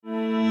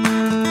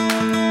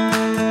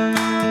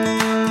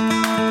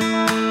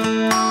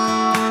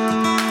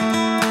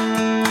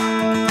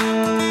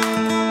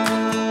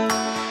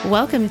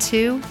Welcome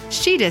to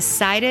She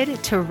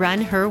Decided to Run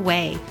Her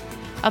Way,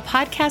 a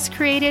podcast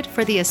created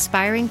for the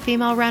aspiring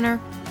female runner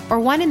or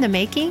one in the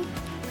making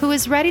who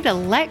is ready to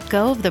let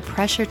go of the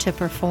pressure to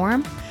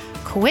perform,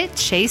 quit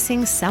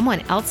chasing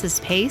someone else's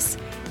pace,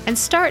 and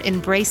start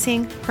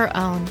embracing her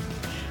own.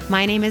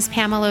 My name is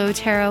Pamela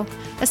Otero,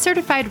 a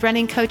certified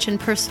running coach and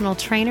personal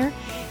trainer,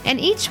 and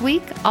each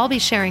week I'll be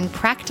sharing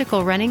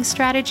practical running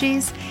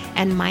strategies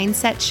and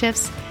mindset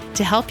shifts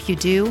to help you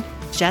do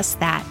just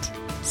that.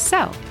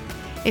 So,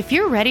 if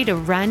you're ready to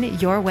run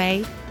your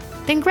way,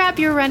 then grab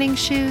your running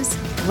shoes,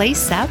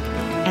 lace up,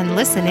 and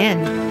listen in.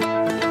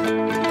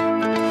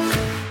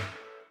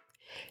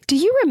 Do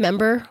you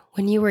remember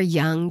when you were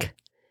young,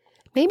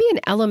 maybe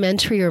in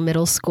elementary or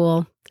middle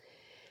school,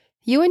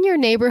 you and your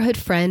neighborhood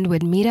friend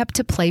would meet up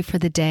to play for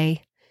the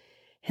day,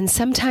 and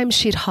sometimes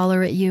she'd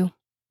holler at you,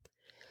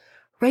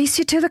 "Race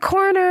you to the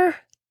corner,"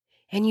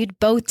 and you'd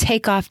both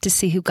take off to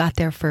see who got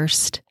there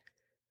first.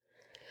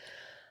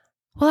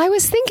 Well, I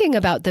was thinking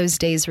about those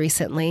days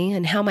recently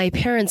and how my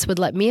parents would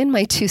let me and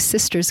my two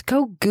sisters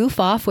go goof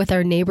off with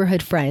our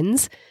neighborhood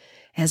friends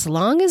as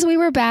long as we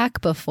were back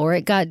before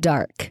it got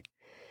dark.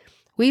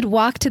 We'd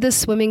walk to the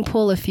swimming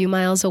pool a few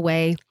miles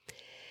away,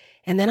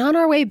 and then on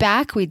our way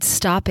back, we'd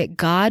stop at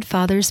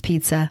Godfather's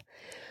Pizza,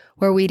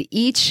 where we'd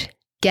each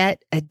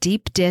get a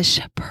deep dish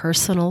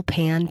personal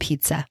pan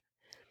pizza.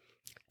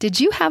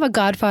 Did you have a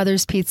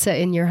Godfather's Pizza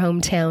in your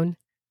hometown?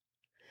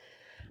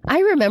 I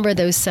remember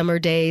those summer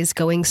days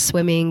going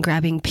swimming,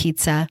 grabbing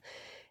pizza,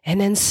 and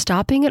then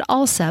stopping at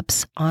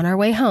Allsup's on our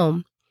way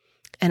home,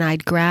 and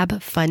I'd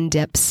grab Fun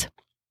Dips.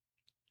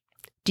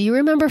 Do you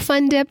remember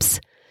Fun Dips?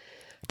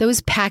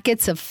 Those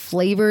packets of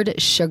flavored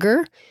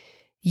sugar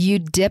you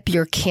dip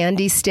your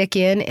candy stick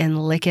in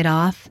and lick it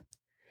off?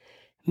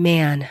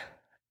 Man,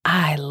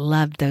 I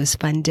loved those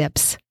Fun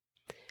Dips.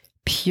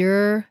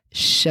 Pure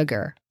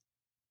sugar.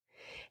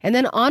 And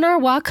then on our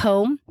walk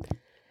home,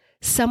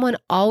 someone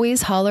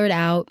always hollered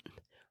out,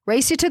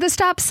 "Race you to the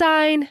stop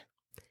sign."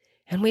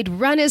 And we'd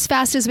run as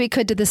fast as we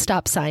could to the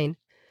stop sign.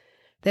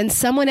 Then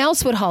someone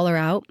else would holler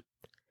out,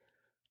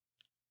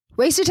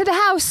 "Race you to the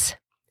house."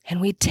 And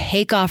we'd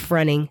take off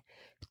running,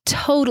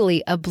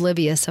 totally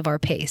oblivious of our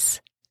pace.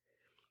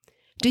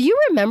 Do you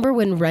remember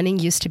when running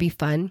used to be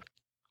fun?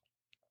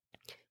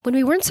 When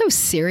we weren't so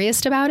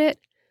serious about it?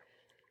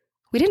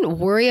 We didn't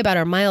worry about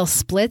our mile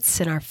splits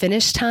and our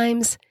finish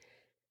times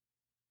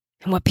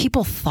and what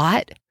people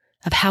thought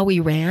of how we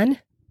ran.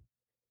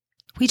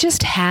 We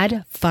just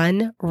had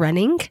fun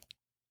running.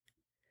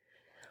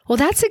 Well,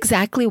 that's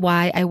exactly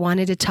why I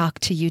wanted to talk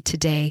to you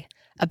today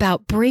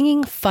about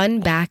bringing fun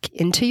back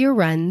into your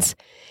runs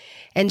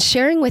and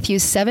sharing with you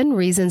 7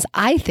 reasons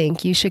I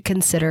think you should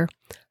consider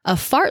a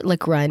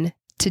fartlek run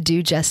to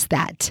do just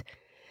that.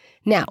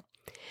 Now,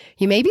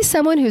 you may be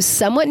someone who's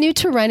somewhat new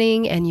to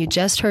running and you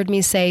just heard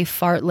me say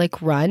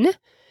fartlek run,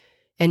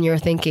 and you're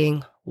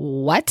thinking,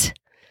 what?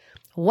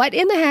 What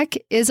in the heck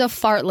is a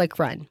fartlek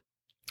run?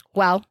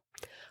 Well,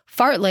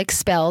 fartlek,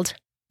 spelled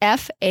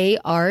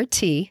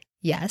F-A-R-T,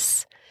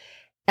 yes,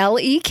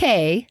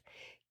 L-E-K,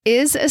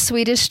 is a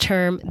Swedish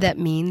term that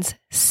means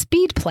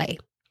speed play.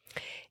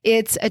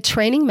 It's a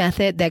training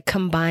method that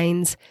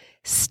combines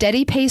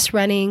steady pace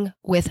running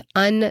with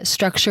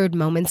unstructured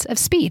moments of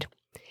speed.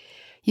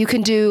 You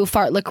can do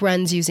fartlek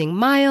runs using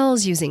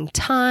miles, using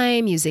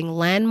time, using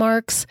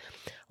landmarks,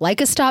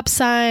 like a stop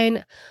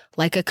sign,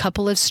 like a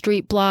couple of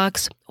street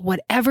blocks,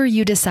 whatever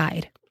you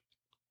decide.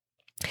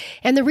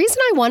 And the reason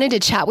I wanted to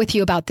chat with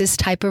you about this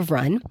type of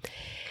run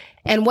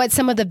and what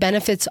some of the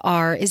benefits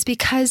are is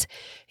because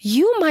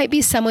you might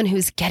be someone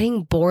who's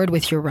getting bored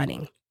with your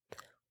running,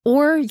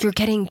 or you're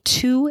getting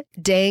too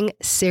dang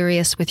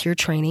serious with your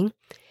training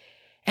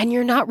and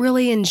you're not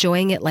really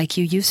enjoying it like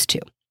you used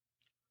to.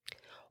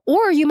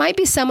 Or you might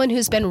be someone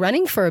who's been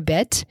running for a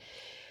bit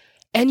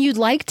and you'd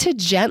like to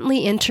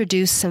gently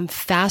introduce some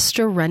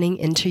faster running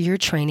into your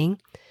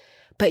training,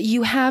 but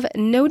you have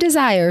no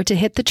desire to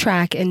hit the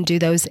track and do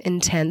those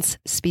intense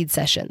speed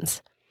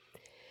sessions.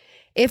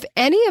 If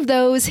any of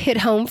those hit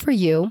home for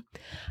you,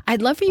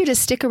 I'd love for you to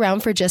stick around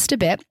for just a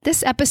bit.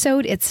 This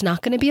episode, it's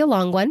not going to be a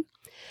long one,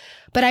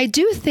 but I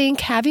do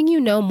think having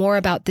you know more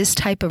about this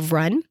type of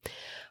run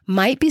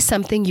might be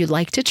something you'd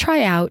like to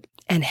try out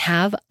and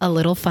have a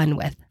little fun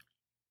with.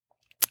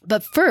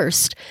 But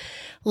first,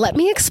 let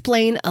me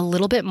explain a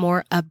little bit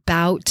more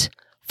about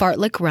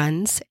fartlek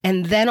runs,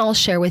 and then I'll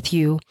share with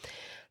you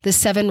the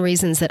 7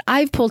 reasons that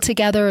I've pulled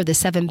together, the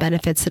 7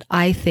 benefits that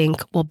I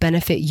think will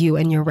benefit you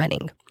in your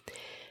running.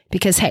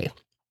 Because, hey,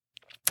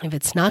 if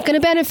it's not going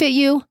to benefit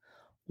you,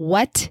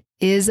 what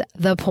is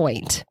the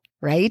point,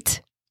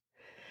 right?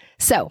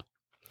 So,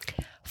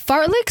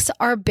 fartleks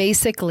are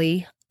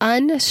basically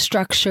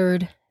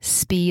unstructured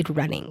speed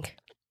running.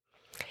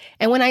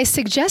 And when I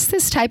suggest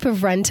this type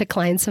of run to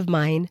clients of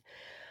mine,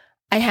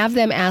 I have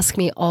them ask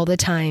me all the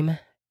time,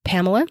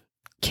 "Pamela,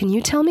 can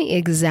you tell me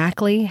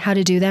exactly how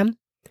to do them?"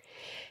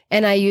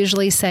 And I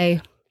usually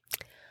say,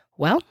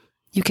 "Well,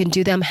 you can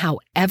do them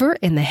however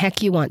in the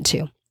heck you want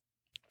to."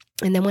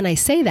 And then when I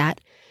say that,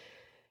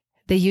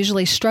 they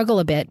usually struggle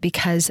a bit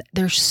because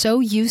they're so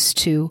used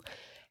to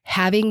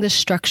having the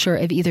structure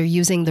of either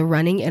using the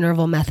running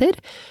interval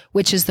method,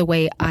 which is the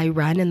way I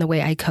run and the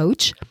way I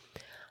coach,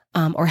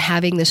 or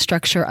having the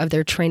structure of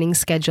their training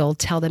schedule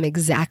tell them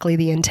exactly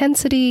the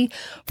intensity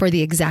for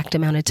the exact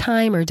amount of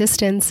time or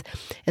distance.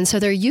 And so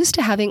they're used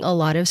to having a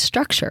lot of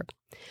structure.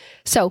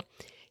 So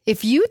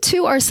if you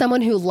too are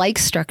someone who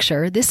likes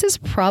structure, this is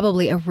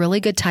probably a really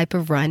good type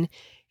of run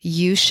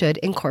you should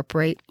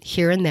incorporate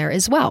here and there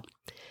as well.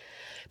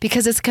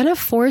 Because it's going to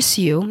force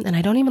you, and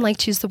I don't even like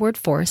to use the word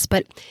force,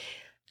 but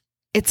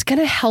it's going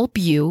to help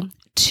you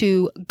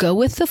to go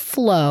with the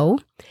flow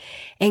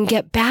and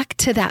get back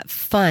to that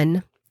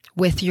fun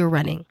with your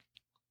running.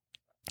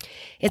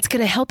 It's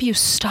going to help you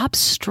stop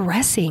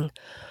stressing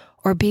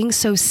or being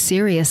so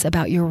serious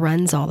about your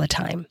runs all the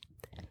time.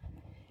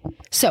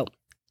 So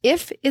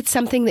if it's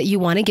something that you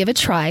want to give a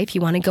try, if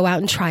you want to go out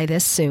and try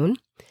this soon,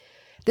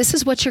 this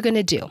is what you're going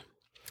to do.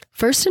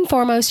 First and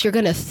foremost, you're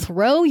going to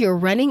throw your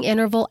running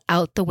interval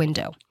out the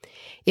window.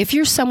 If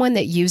you're someone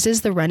that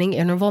uses the running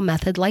interval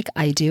method like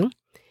I do,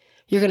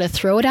 you're going to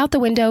throw it out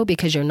the window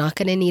because you're not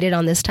going to need it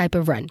on this type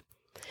of run.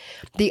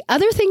 The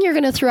other thing you're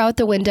going to throw out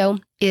the window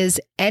is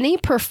any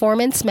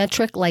performance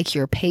metric like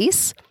your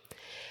pace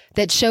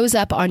that shows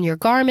up on your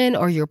Garmin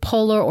or your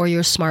Polar or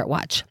your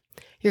smartwatch.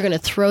 You're going to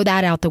throw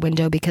that out the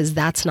window because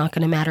that's not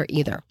going to matter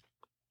either.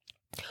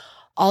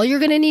 All you're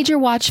going to need your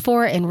watch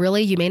for, and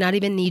really you may not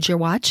even need your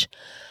watch,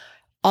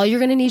 all you're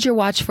going to need your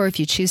watch for if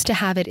you choose to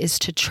have it is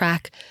to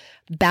track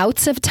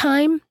bouts of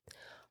time,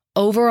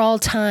 overall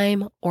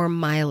time, or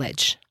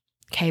mileage.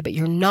 Okay, but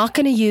you're not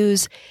going to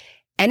use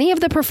any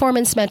of the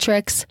performance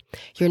metrics.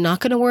 You're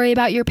not going to worry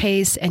about your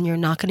pace, and you're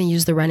not going to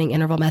use the running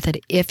interval method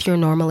if you're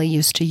normally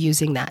used to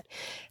using that.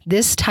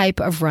 This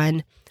type of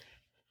run,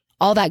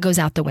 all that goes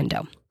out the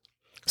window.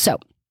 So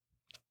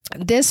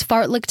this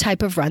fartlek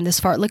type of run,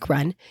 this fartlek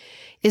run,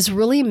 is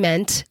really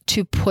meant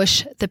to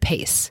push the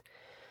pace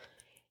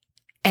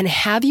and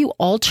have you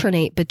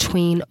alternate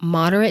between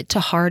moderate to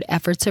hard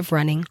efforts of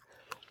running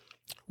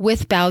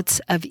with bouts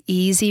of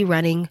easy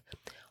running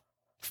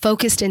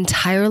focused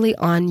entirely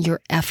on your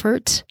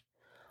effort,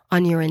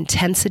 on your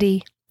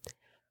intensity,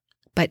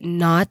 but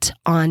not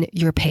on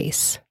your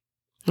pace.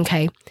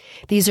 Okay?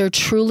 These are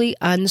truly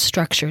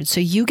unstructured. So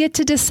you get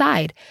to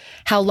decide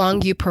how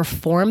long you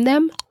perform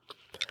them,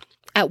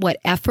 at what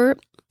effort,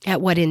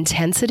 at what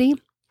intensity,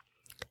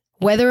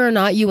 whether or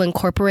not you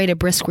incorporate a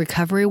brisk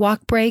recovery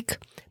walk break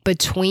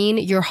between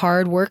your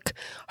hard work,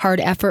 hard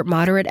effort,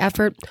 moderate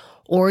effort,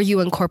 or you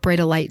incorporate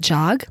a light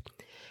jog.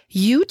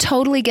 You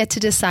totally get to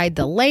decide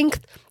the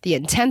length, the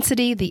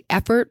intensity, the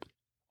effort.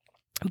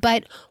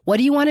 But what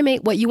you want to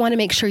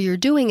make sure you're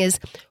doing is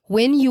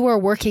when you are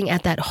working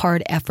at that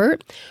hard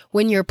effort,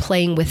 when you're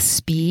playing with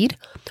speed,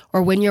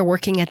 or when you're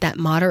working at that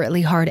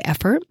moderately hard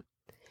effort,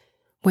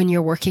 when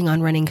you're working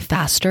on running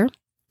faster,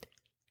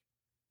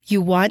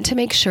 you want to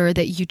make sure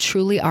that you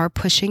truly are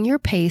pushing your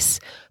pace,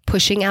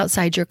 pushing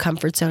outside your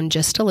comfort zone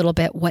just a little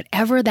bit,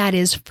 whatever that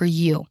is for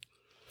you.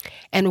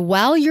 And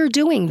while you're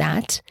doing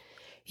that,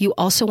 you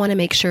also want to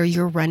make sure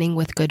you're running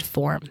with good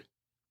form.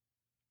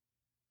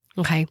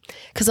 Okay?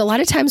 Because a lot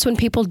of times when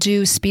people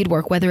do speed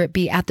work, whether it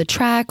be at the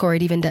track or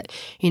at even,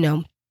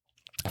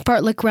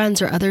 fartlek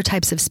runs or other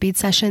types of speed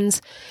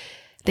sessions,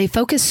 they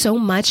focus so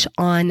much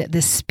on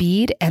the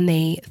speed and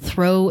they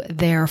throw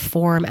their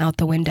form out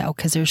the window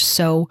because they're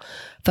so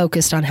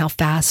focused on how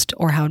fast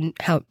or how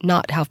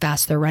not how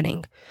fast they're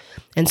running.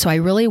 And so I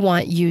really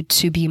want you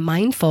to be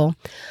mindful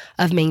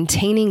of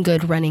maintaining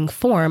good running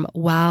form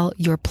while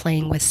you're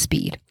playing with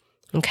speed.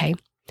 Okay.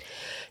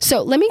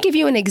 So let me give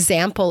you an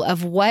example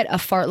of what a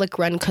fartlek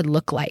run could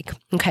look like.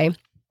 Okay.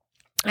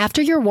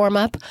 After your warm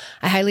up,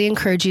 I highly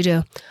encourage you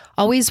to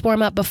always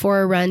warm up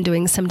before a run,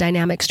 doing some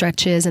dynamic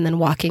stretches and then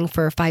walking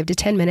for 5 to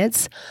 10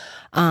 minutes.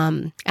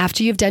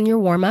 After you've done your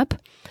warm up,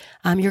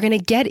 you're going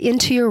to get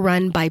into your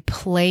run by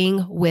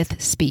playing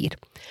with speed,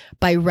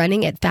 by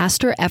running at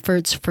faster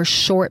efforts for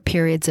short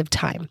periods of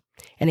time.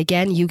 And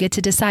again, you get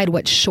to decide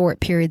what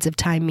short periods of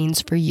time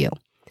means for you.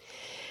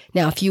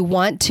 Now, if you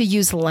want to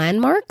use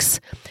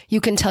landmarks,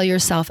 you can tell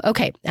yourself,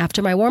 okay,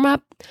 after my warm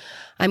up,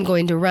 I'm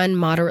going to run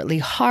moderately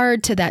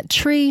hard to that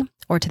tree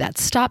or to that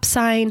stop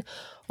sign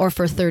or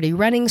for 30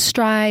 running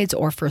strides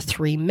or for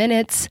 3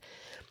 minutes.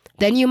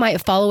 Then you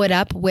might follow it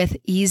up with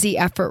easy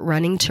effort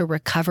running to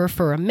recover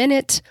for a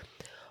minute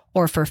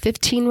or for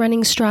 15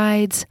 running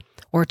strides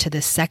or to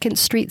the second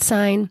street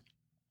sign.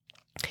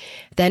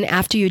 Then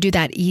after you do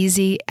that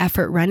easy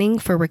effort running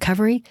for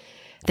recovery,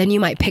 then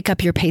you might pick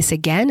up your pace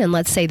again. And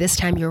let's say this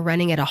time you're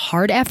running at a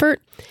hard effort.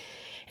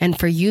 And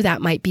for you,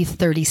 that might be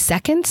 30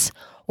 seconds,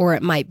 or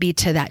it might be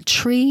to that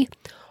tree,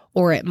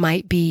 or it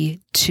might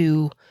be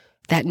to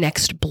that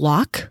next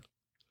block.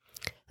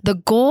 The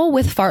goal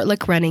with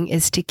fartlek running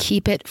is to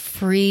keep it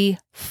free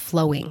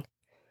flowing.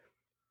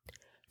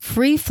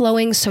 Free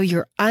flowing so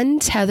you're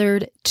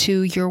untethered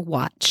to your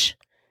watch.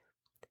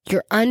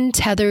 You're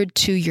untethered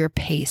to your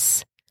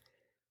pace.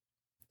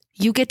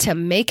 You get to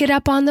make it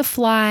up on the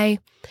fly.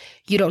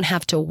 You don't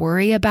have to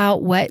worry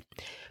about what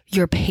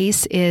your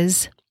pace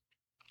is,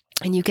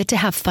 and you get to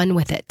have fun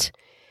with it.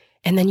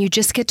 And then you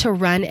just get to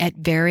run at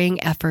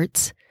varying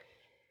efforts,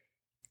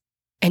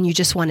 and you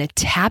just want to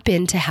tap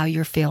into how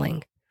you're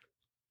feeling.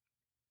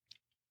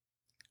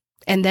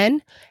 And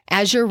then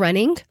as you're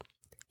running,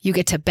 you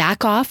get to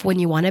back off when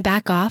you want to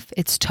back off.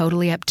 It's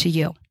totally up to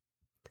you.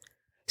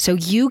 So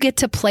you get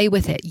to play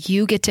with it.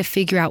 You get to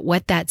figure out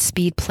what that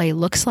speed play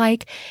looks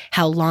like,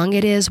 how long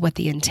it is, what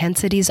the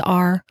intensities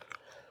are,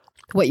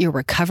 what your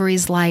recovery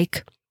is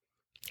like,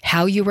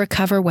 how you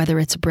recover, whether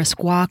it's a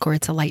brisk walk or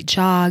it's a light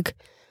jog,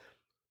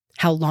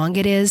 how long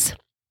it is.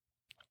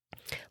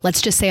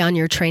 Let's just say on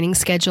your training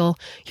schedule,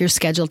 you're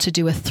scheduled to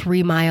do a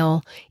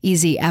 3-mile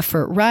easy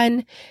effort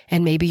run,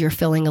 and maybe you're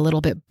feeling a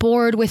little bit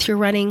bored with your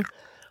running.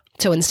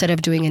 So instead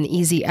of doing an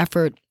easy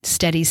effort,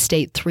 steady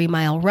state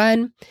 3-mile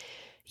run,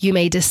 you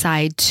may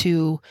decide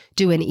to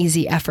do an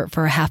easy effort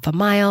for a half a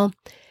mile.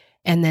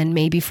 And then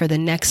maybe for the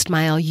next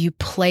mile, you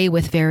play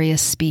with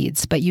various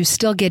speeds, but you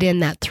still get in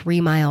that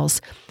 3 miles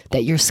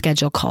that your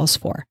schedule calls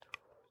for.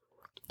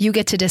 You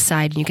get to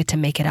decide and you get to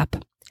make it up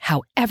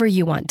however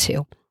you want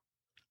to.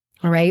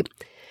 All right.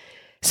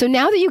 So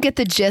now that you get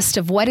the gist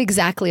of what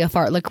exactly a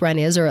fartlek run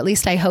is, or at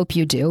least I hope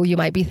you do, you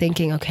might be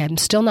thinking, okay, I'm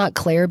still not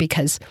clear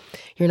because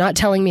you're not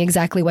telling me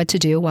exactly what to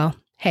do. Well,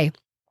 hey,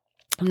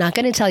 I'm not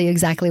going to tell you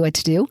exactly what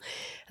to do.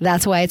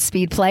 That's why it's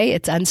speed play.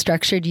 It's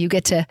unstructured. You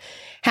get to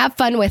have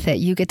fun with it.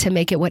 You get to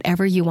make it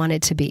whatever you want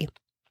it to be.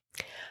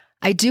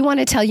 I do want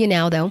to tell you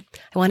now, though,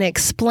 I want to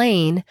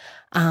explain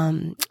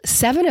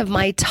 7 of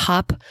my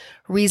top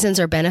reasons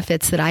or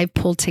benefits that I've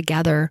pulled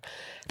together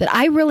that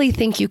I really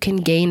think you can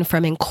gain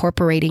from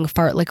incorporating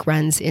fartlek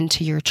runs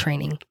into your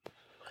training.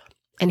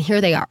 And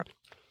here they are.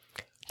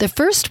 The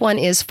first one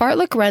is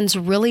fartlek runs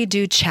really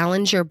do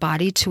challenge your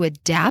body to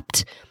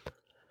adapt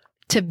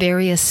to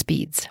various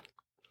speeds,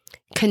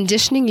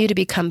 conditioning you to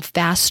become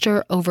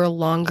faster over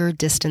longer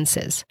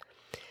distances.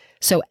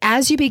 So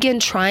as you begin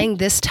trying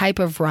this type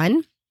of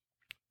run,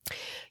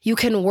 you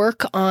can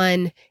work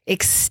on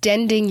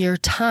extending your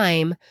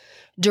time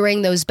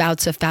during those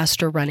bouts of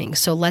faster running.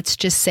 So let's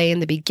just say in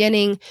the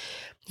beginning,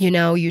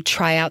 you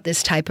try out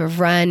this type of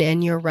run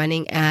and you're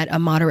running at a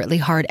moderately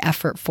hard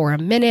effort for a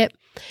minute.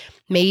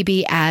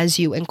 Maybe as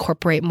you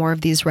incorporate more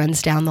of these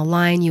runs down the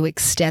line, you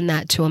extend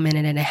that to 1.5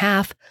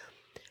 minutes.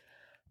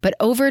 But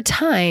over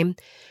time,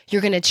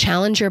 you're going to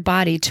challenge your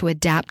body to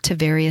adapt to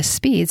various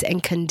speeds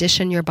and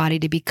condition your body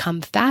to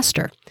become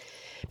faster.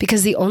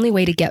 Because the only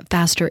way to get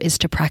faster is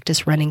to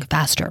practice running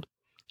faster.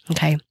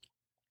 Okay.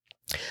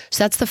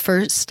 So that's the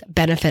first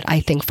benefit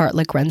I think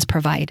fartlek runs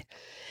provide.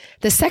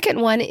 The second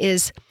one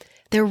is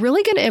they're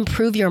really going to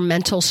improve your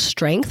mental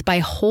strength by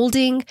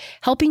helping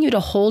you to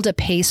hold a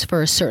pace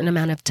for a certain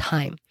amount of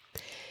time.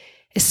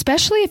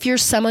 Especially if you're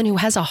someone who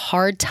has a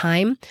hard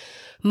time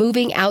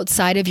moving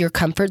outside of your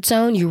comfort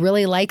zone. You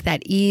really like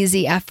that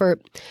easy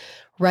effort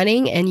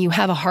running and you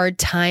have a hard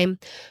time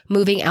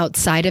moving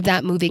outside of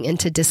that, moving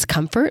into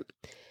discomfort.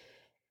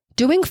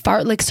 Doing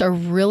fartleks are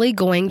really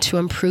going to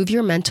improve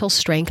your mental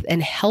strength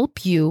and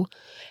help you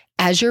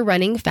as you're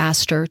running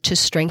faster to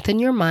strengthen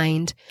your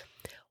mind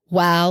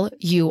while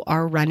you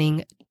are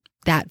running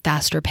that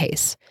faster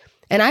pace.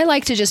 And I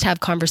like to just have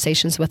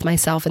conversations with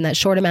myself in that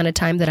short amount of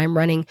time that I'm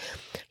running,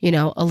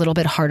 a little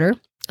bit harder,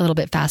 a little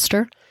bit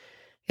faster,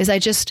 is I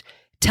just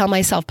tell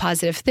myself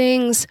positive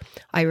things.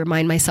 I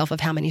remind myself of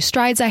how many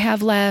strides I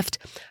have left.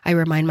 I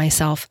remind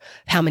myself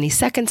how many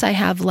seconds I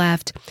have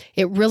left.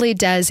 It really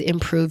does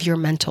improve your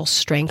mental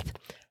strength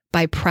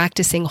by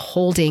practicing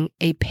holding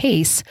a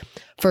pace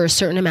for a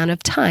certain amount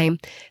of time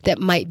that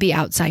might be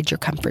outside your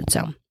comfort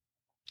zone.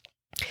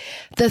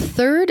 The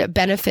third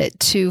benefit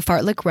to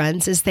fartlek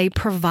runs is they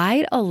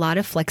provide a lot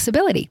of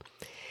flexibility.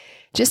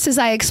 Just as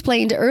I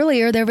explained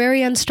earlier, they're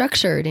very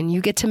unstructured and you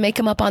get to make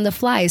them up on the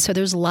fly. So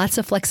there's lots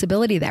of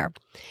flexibility there.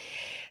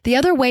 The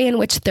other way in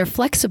which they're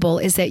flexible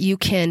is that you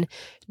can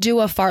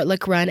do a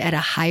fartlek run at a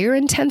higher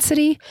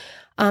intensity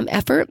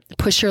effort,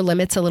 push your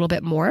limits a little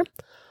bit more,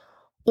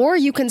 or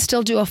you can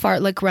still do a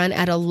fartlek run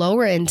at a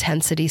lower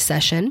intensity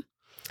session,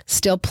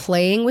 still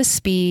playing with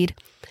speed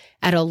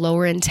at a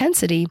lower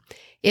intensity.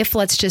 If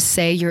let's just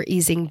say you're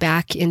easing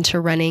back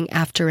into running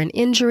after an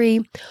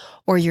injury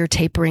or you're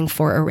tapering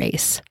for a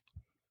race.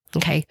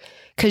 Okay,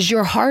 because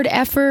your hard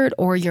effort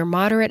or your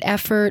moderate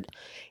effort,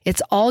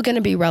 it's all going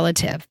to be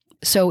relative.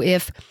 So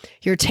if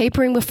you're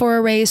tapering before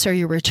a race or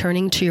you're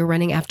returning to your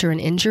running after an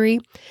injury,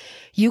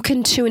 you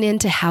can tune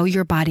into how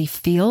your body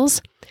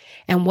feels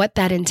and what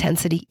that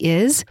intensity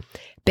is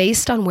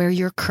based on where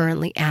you're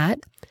currently at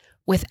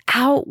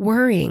without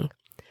worrying,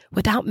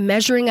 without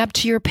measuring up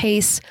to your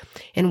pace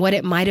and what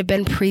it might have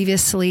been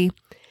previously.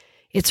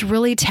 It's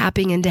really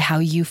tapping into how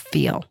you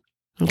feel.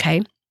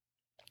 Okay.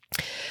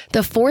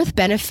 The fourth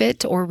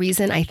benefit or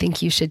reason I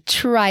think you should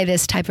try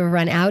this type of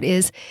run out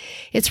is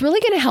it's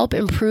really going to help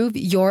improve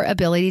your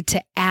ability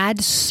to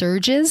add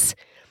surges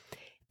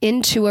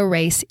into a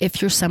race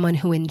if you're someone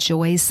who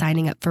enjoys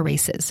signing up for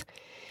races.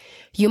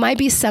 You might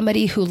be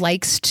somebody who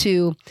likes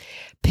to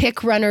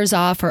pick runners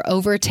off or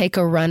overtake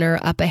a runner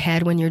up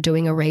ahead when you're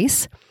doing a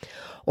race.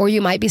 Or you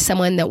might be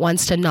someone that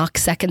wants to knock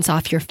seconds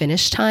off your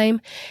finish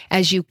time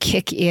as you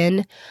kick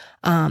in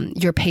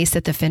your pace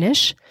at the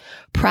finish.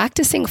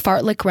 Practicing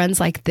fartlek runs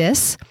like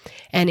this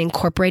and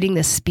incorporating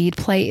the speed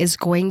play is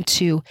going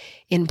to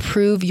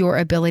improve your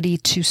ability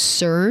to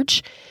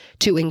surge,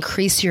 to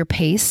increase your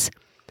pace,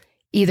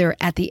 either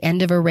at the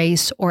end of a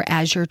race or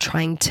as you're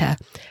trying to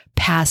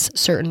pass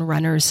certain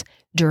runners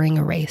during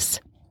a race.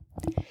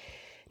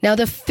 Now,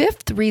 the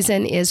fifth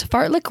reason is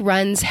fartlek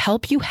runs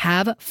help you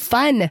have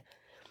fun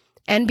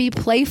and be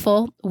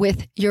playful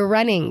with your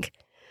running.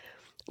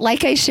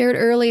 Like I shared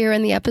earlier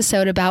in the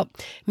episode about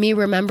me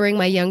remembering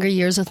my younger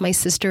years with my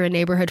sister and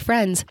neighborhood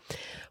friends,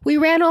 we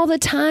ran all the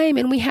time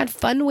and we had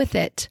fun with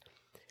it.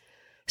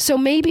 So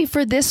maybe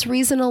for this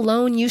reason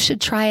alone, you should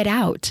try it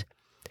out.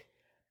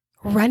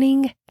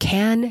 Running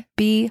can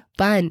be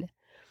fun.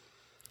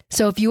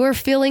 So if you are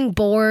feeling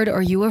bored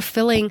or you are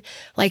feeling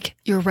like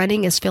your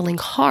running is feeling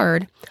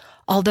hard,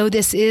 although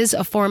this is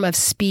a form of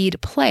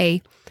speed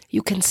play,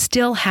 you can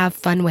still have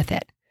fun with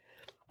it.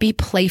 Be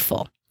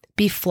playful,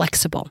 be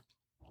flexible,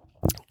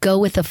 go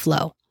with the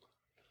flow.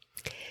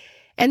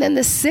 And then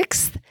the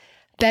sixth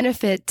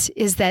benefit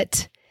is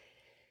that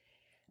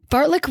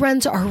fartlek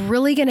runs are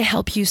really going to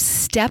help you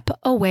step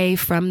away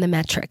from the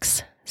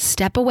metrics,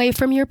 step away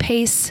from your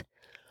pace,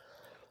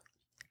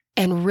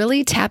 and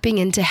really tapping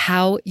into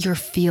how you're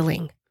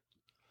feeling.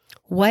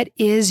 What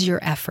is your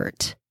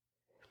effort?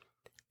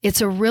 It's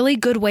a really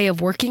good way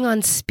of working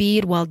on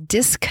speed while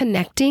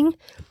disconnecting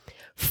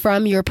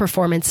from your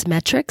performance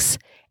metrics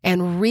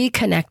and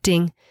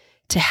reconnecting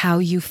to how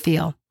you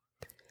feel,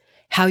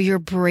 how your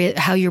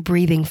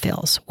breathing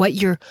feels, what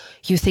you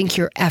think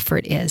your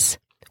effort is,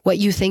 what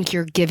you think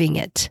you're giving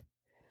it.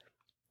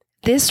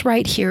 This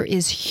right here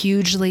is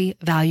hugely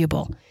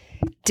valuable.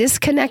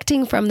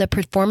 Disconnecting from the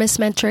performance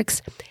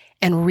metrics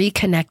and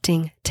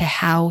reconnecting to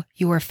how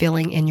you are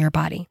feeling in your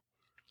body.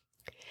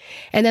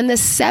 And then the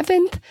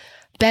seventh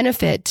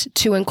benefit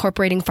to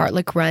incorporating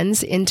fartlek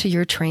runs into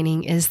your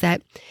training is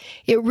that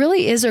it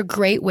really is a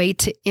great way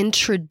to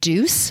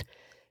introduce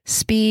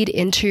speed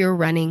into your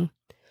running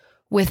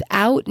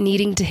without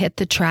needing to hit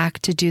the track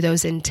to do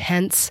those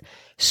intense,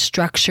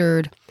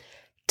 structured,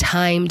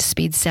 timed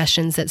speed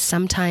sessions that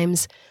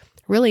sometimes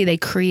really they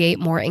create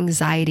more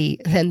anxiety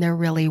than they're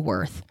really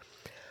worth.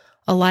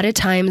 A lot of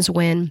times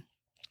when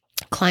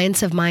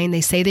clients of mine,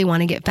 they say they want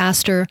to get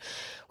faster,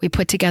 we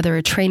put together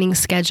a training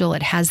schedule.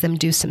 It has them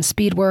do some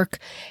speed work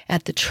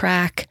at the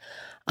track.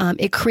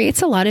 It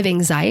creates a lot of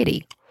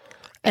anxiety.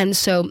 And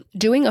so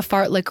doing a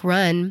fartlek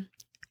run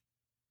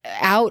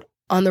out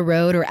on the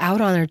road or out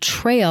on a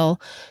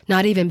trail,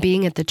 not even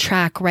being at the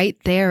track, right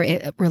there,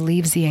 it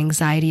relieves the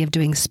anxiety of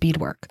doing speed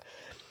work.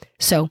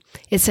 So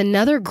it's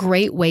another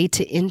great way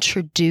to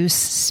introduce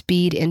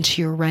speed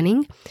into your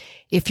running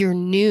if you're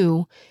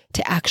new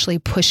to actually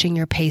pushing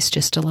your pace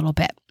just a little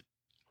bit.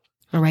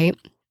 All right.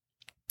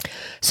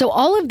 So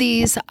all of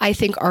these, I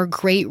think, are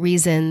great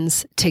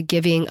reasons to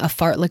giving a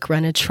fartlek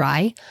run a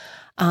try.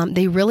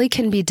 They really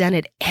can be done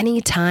at any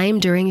time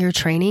during your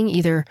training,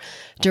 either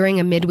during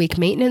a midweek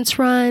maintenance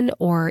run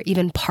or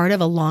even part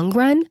of a long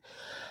run.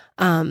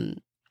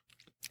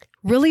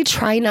 Really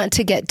try not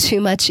to get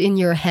too much in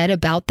your head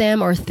about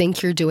them or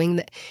think you're doing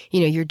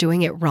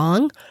it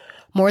wrong.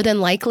 More than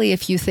likely,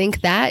 if you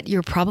think that,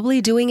 you're probably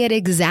doing it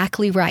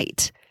exactly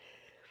right.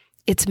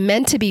 It's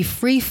meant to be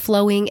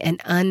free-flowing and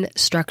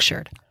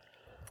unstructured.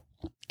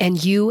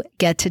 And you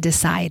get to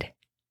decide.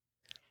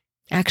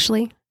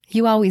 Actually,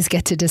 you always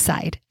get to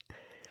decide.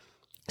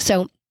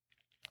 So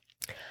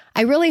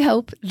I really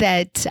hope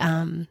that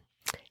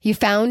you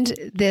found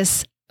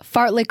this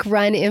fartlek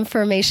run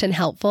information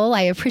helpful.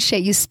 I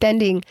appreciate you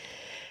spending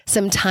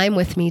some time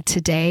with me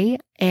today.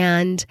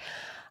 And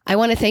I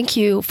want to thank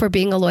you for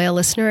being a loyal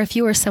listener. If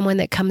you are someone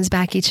that comes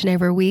back each and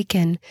every week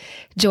and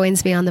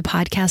joins me on the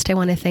podcast, I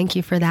want to thank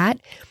you for that.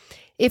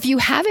 If you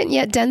haven't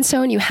yet done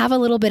so and you have a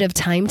little bit of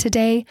time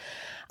today,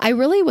 I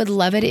really would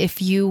love it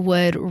if you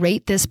would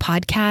rate this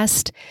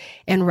podcast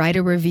and write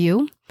a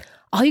review.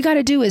 All you got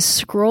to do is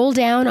scroll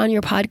down on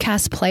your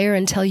podcast player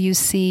until you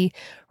see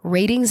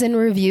ratings and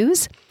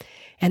reviews.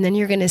 And then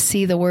you're going to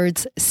see the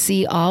words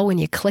 "see all." When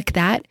you click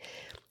that,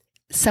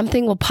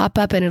 something will pop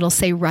up and it'll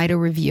say write a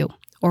review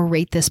or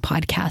rate this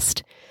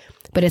podcast.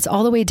 But it's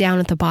all the way down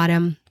at the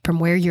bottom from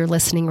where you're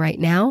listening right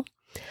now.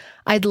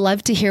 I'd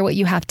love to hear what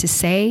you have to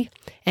say,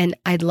 and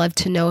I'd love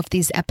to know if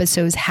these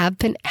episodes have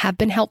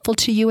been helpful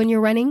to you in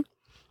your running.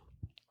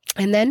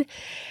 And then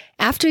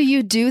after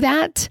you do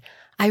that,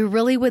 I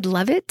really would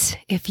love it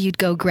if you'd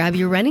go grab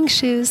your running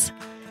shoes,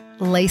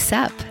 lace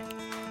up,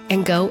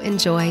 and go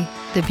enjoy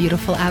the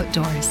beautiful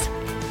outdoors.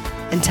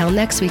 Until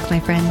next week, my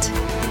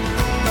friend.